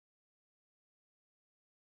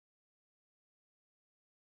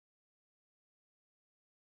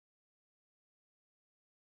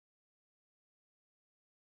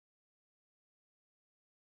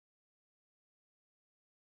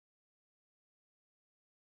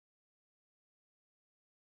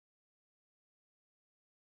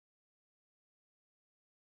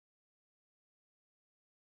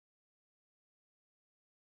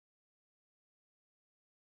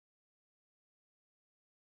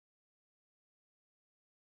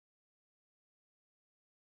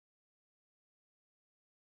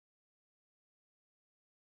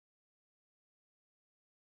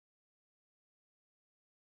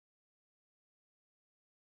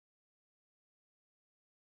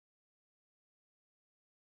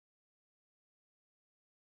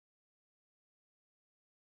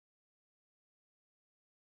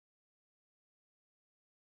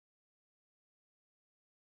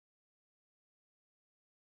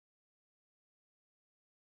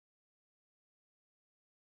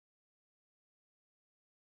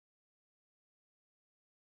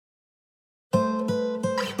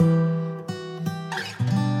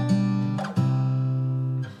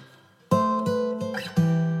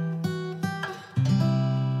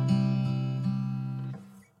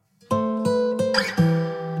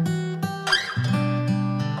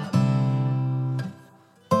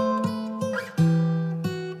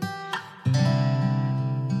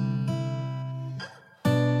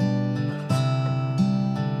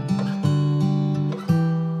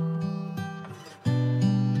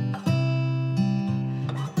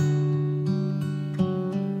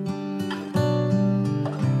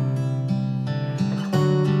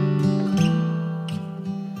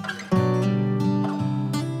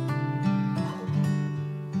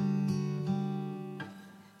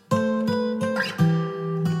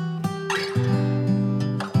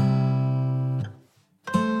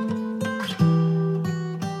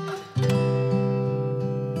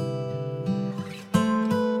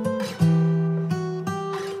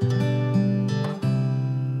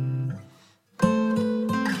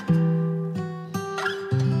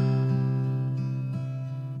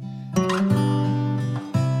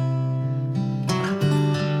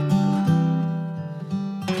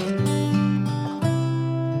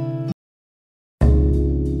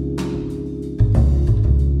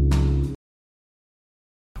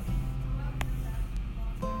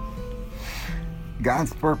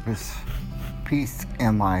God's purpose, peace,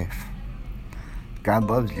 and life. God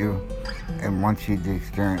loves you and wants you to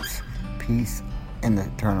experience peace and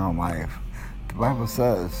eternal life. The Bible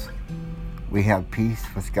says we have peace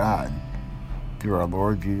with God through our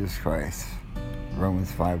Lord Jesus Christ.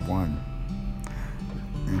 Romans 5:1.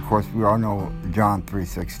 And of course, we all know John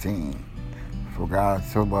 3:16. For God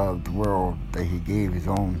so loved the world that He gave His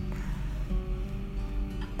own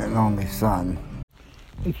and only Son.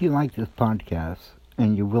 If you like this podcast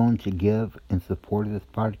and you're willing to give in support of this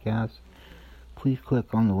podcast, please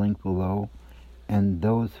click on the link below. And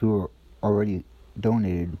those who are already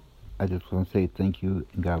donated, I just want to say thank you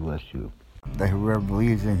and God bless you. That whoever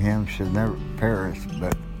believes in Him should never perish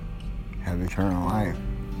but have eternal life.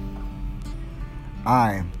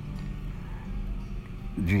 I,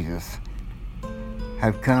 Jesus,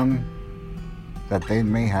 have come that they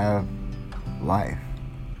may have life,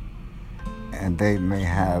 and they may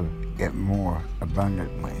have it more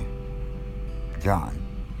abundantly. John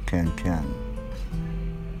 10:10.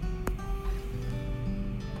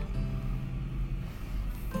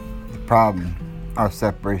 The problem, our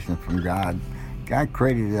separation from God. God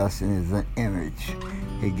created us in His image.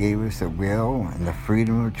 He gave us a will and the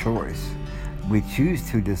freedom of choice. We choose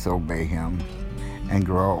to disobey Him and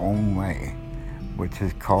go our own way, which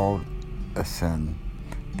is called a sin.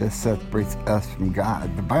 This separates us from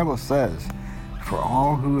God. The Bible says, for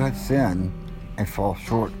all who have sinned and fall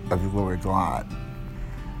short of the glory of God.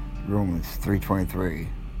 Romans 3:23.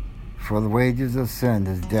 For the wages of sin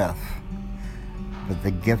is death, but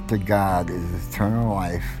the gift of God is eternal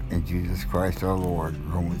life in Jesus Christ our Lord.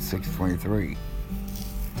 Romans 6:23.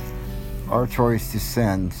 Our choice to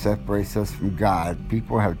sin separates us from God.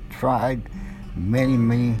 People have tried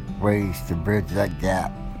many ways to bridge that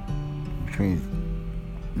gap between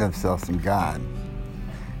themselves and God.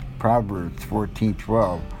 Proverbs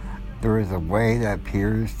 14:12. There is a way that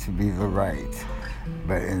appears to be the right,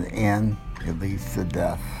 but in the end it leads to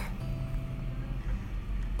death.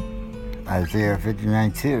 Isaiah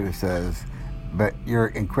 59:2 says, but your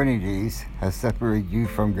iniquities have separated you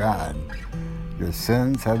from God. Your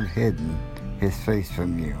sins have hidden His face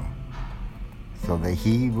from you, so that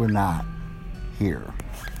He will not hear.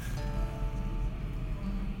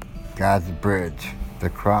 God's bridge, the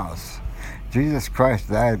cross. Jesus Christ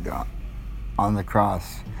died on the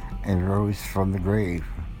cross and rose from the grave.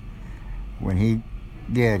 When He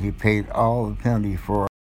did, He paid all the penalty for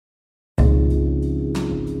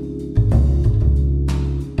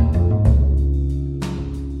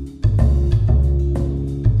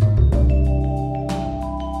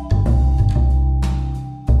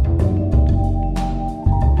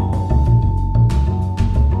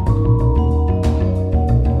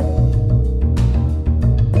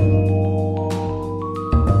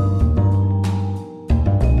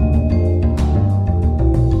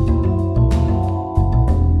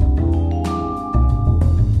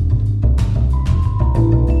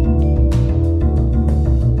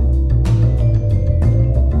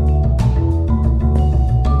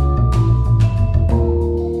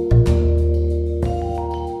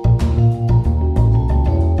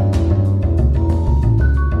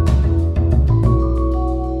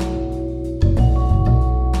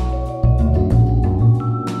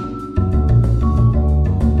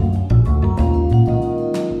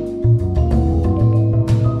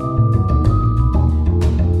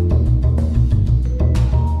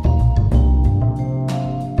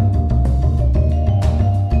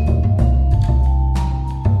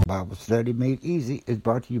Study Made Easy is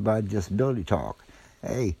brought to you by Disability Talk.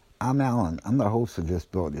 Hey, I'm Alan. I'm the host of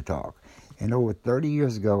Disability Talk. And over 30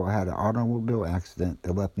 years ago, I had an automobile accident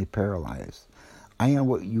that left me paralyzed. I am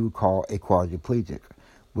what you would call a quadriplegic,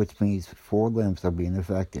 which means 4 limbs are being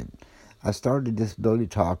affected. I started Disability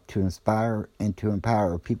Talk to inspire and to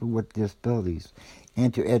empower people with disabilities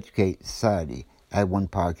and to educate society at one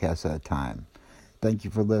podcast at a time. Thank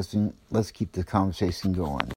you for listening. Let's keep the conversation going.